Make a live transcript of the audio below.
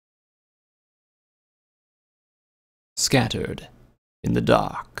scattered in the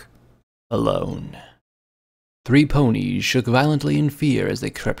dark, alone. 3 ponies shook violently in fear as they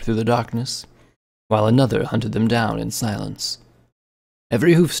crept through the darkness, while another hunted them down in silence.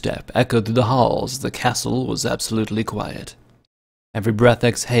 Every hoofstep echoed through the halls as the castle was absolutely quiet. Every breath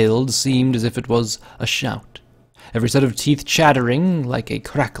exhaled seemed as if it was a shout, every set of teeth chattering like a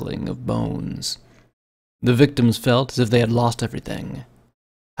crackling of bones. The victims felt as if they had lost everything.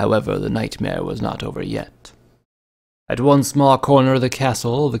 However, the nightmare was not over yet. At one small corner of the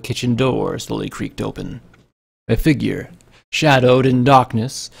castle, the kitchen door slowly creaked open. A figure, shadowed in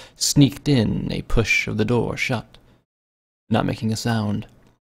darkness, sneaked in a push of the door shut, not making a sound.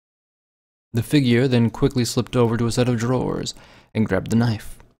 The figure then quickly slipped over to a set of drawers and grabbed the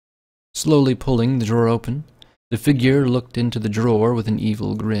knife. Slowly pulling the drawer open, the figure looked into the drawer with an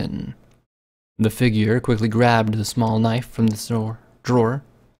evil grin. The figure quickly grabbed the small knife from the drawer.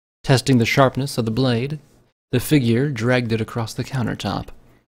 Testing the sharpness of the blade, the figure dragged it across the countertop,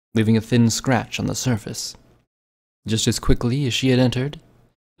 leaving a thin scratch on the surface. Just as quickly as she had entered,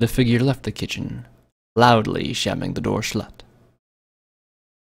 the figure left the kitchen, loudly slamming the door shut.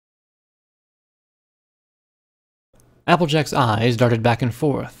 Applejack's eyes darted back and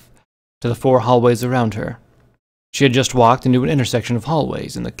forth to the 4 hallways around her. She had just walked into an intersection of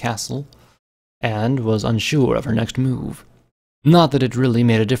hallways in the castle, and was unsure of her next move. Not that it really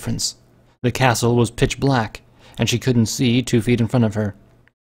made a difference. The castle was pitch black, and she couldn't see 2 feet in front of her.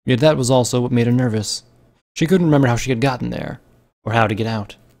 Yet that was also what made her nervous. She couldn't remember how she had gotten there, or how to get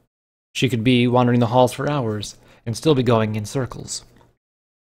out. She could be wandering the halls for hours, and still be going in circles.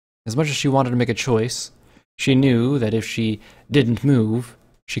 As much as she wanted to make a choice, she knew that if she didn't move,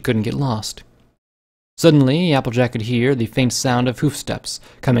 she couldn't get lost. Suddenly, Applejack could hear the faint sound of hoofsteps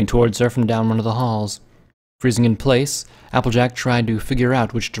coming towards her from down one of the halls. Freezing in place, Applejack tried to figure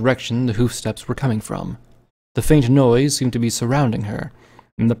out which direction the hoofsteps were coming from. The faint noise seemed to be surrounding her,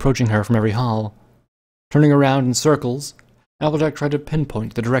 and approaching her from every hall. Turning around in circles, Applejack tried to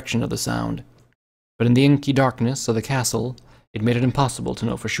pinpoint the direction of the sound, but in the inky darkness of the castle, it made it impossible to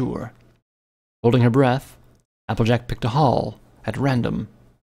know for sure. Holding her breath, Applejack picked a hall at random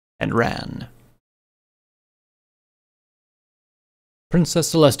and ran.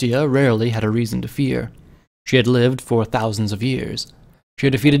 Princess Celestia rarely had a reason to fear. She had lived for thousands of years. She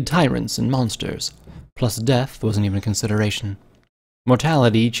had defeated tyrants and monsters, plus death wasn't even a consideration.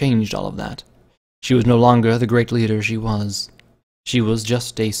 Mortality changed all of that. She was no longer the great leader she was. She was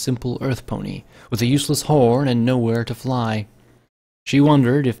just a simple earth pony, with a useless horn and nowhere to fly. She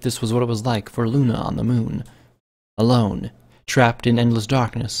wondered if this was what it was like for Luna on the moon. Alone, trapped in endless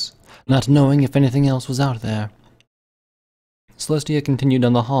darkness, not knowing if anything else was out there. Celestia continued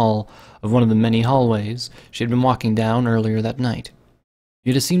down the hall of one of the many hallways she had been walking down earlier that night.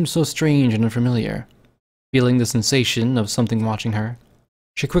 Yet it seemed so strange and unfamiliar. Feeling the sensation of something watching her,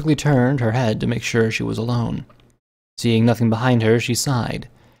 she quickly turned her head to make sure she was alone. Seeing nothing behind her, she sighed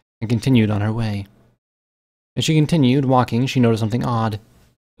and continued on her way. As she continued walking, she noticed something odd.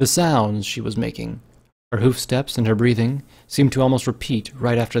 The sounds she was making, her hoofsteps and her breathing, seemed to almost repeat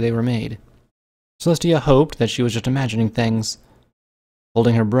right after they were made. Celestia hoped that she was just imagining things,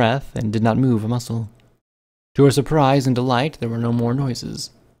 holding her breath and did not move a muscle. To her surprise and delight, there were no more noises.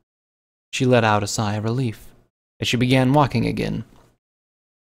 She let out a sigh of relief as she began walking again.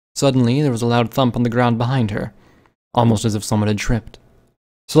 Suddenly, there was a loud thump on the ground behind her, almost as if someone had tripped.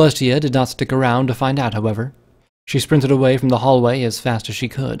 Celestia did not stick around to find out, however. She sprinted away from the hallway as fast as she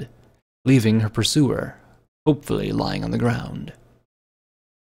could, leaving her pursuer, hopefully lying on the ground.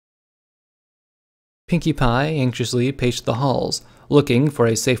 Pinkie Pie anxiously paced the halls, looking for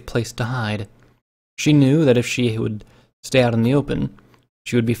a safe place to hide. She knew that if she would stay out in the open,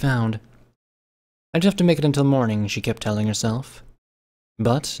 she would be found. "I'd have to make it until morning," she kept telling herself.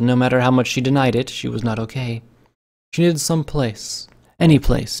 But no matter how much she denied it, she was not okay. She needed some place, any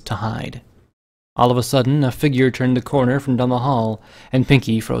place, to hide. All of a sudden, a figure turned the corner from down the hall, and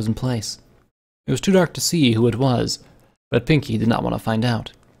Pinkie froze in place. It was too dark to see who it was, but Pinkie did not want to find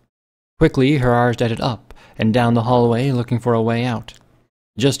out. Quickly, her eyes darted up and down the hallway, looking for a way out.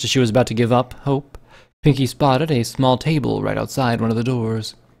 Just as she was about to give up hope, Pinkie spotted a small table right outside one of the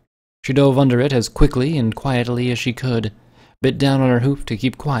doors. She dove under it as quickly and quietly as she could, bit down on her hoof to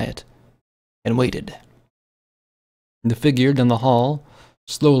keep quiet, and waited. The figure down the hall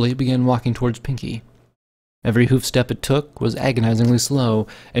slowly began walking towards Pinkie. Every hoofstep it took was agonizingly slow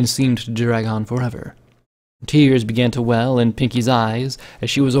and seemed to drag on forever. Tears began to well in Pinkie's eyes as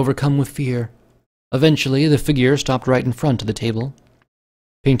she was overcome with fear. Eventually, the figure stopped right in front of the table.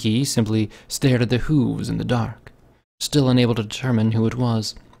 Pinkie simply stared at the hooves in the dark, still unable to determine who it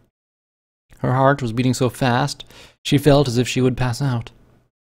was. Her heart was beating so fast, she felt as if she would pass out.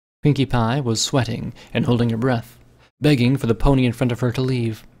 Pinkie Pie was sweating and holding her breath, begging for the pony in front of her to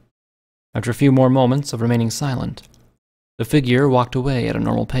leave. After a few more moments of remaining silent, the figure walked away at a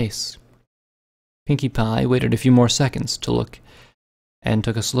normal pace. Pinkie Pie waited a few more seconds to look and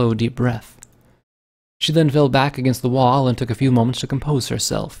took a slow, deep breath. She then fell back against the wall and took a few moments to compose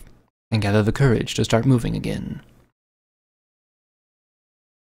herself and gather the courage to start moving again.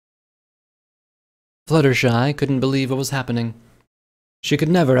 Fluttershy couldn't believe what was happening. She could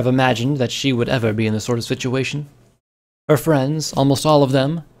never have imagined that she would ever be in this sort of situation. Her friends, almost all of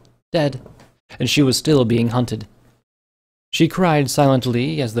them, dead, and she was still being hunted. She cried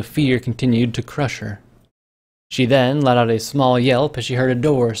silently as the fear continued to crush her. She then let out a small yelp as she heard a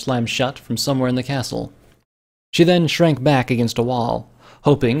door slam shut from somewhere in the castle. She then shrank back against a wall,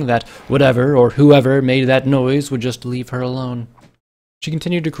 hoping that whatever or whoever made that noise would just leave her alone. She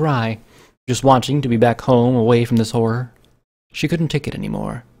continued to cry, just wanting to be back home away from this horror. She couldn't take it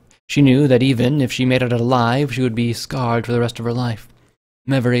anymore. She knew that even if she made it out alive, she would be scarred for the rest of her life,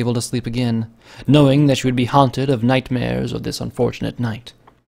 never able to sleep again, knowing that she would be haunted of nightmares of this unfortunate night.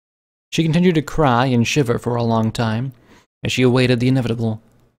 She continued to cry and shiver for a long time, as she awaited the inevitable.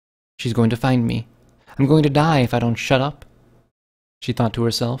 She's going to find me. I'm going to die if I don't shut up, she thought to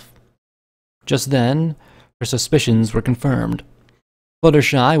herself. Just then, her suspicions were confirmed.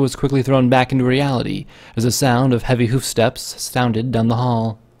 Fluttershy was quickly thrown back into reality as the sound of heavy hoofsteps sounded down the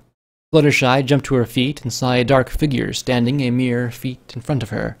hall. Fluttershy jumped to her feet and saw a dark figure standing a mere feet in front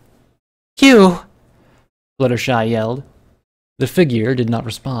of her. "You!" Fluttershy yelled. The figure did not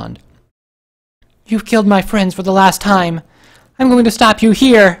respond. "You've killed my friends for the last time. I'm going to stop you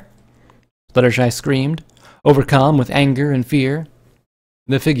here!" Fluttershy screamed, overcome with anger and fear.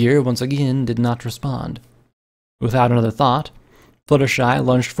 The figure once again did not respond. Without another thought, Fluttershy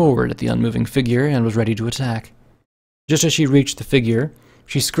lunged forward at the unmoving figure and was ready to attack. Just as she reached the figure,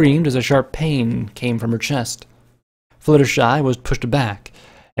 she screamed as a sharp pain came from her chest. Fluttershy was pushed back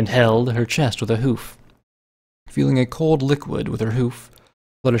and held her chest with a hoof. Feeling a cold liquid with her hoof,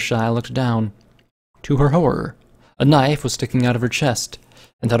 Fluttershy looked down. To her horror, a knife was sticking out of her chest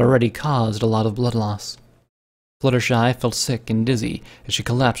and had already caused a lot of blood loss. Fluttershy felt sick and dizzy as she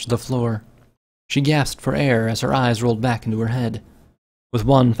collapsed to the floor. She gasped for air as her eyes rolled back into her head. With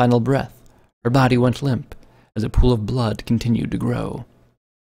one final breath, her body went limp as a pool of blood continued to grow.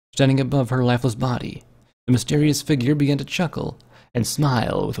 Standing above her lifeless body, the mysterious figure began to chuckle and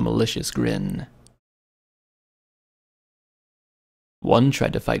smile with a malicious grin. One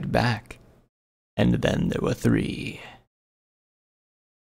tried to fight back, and then there were 3.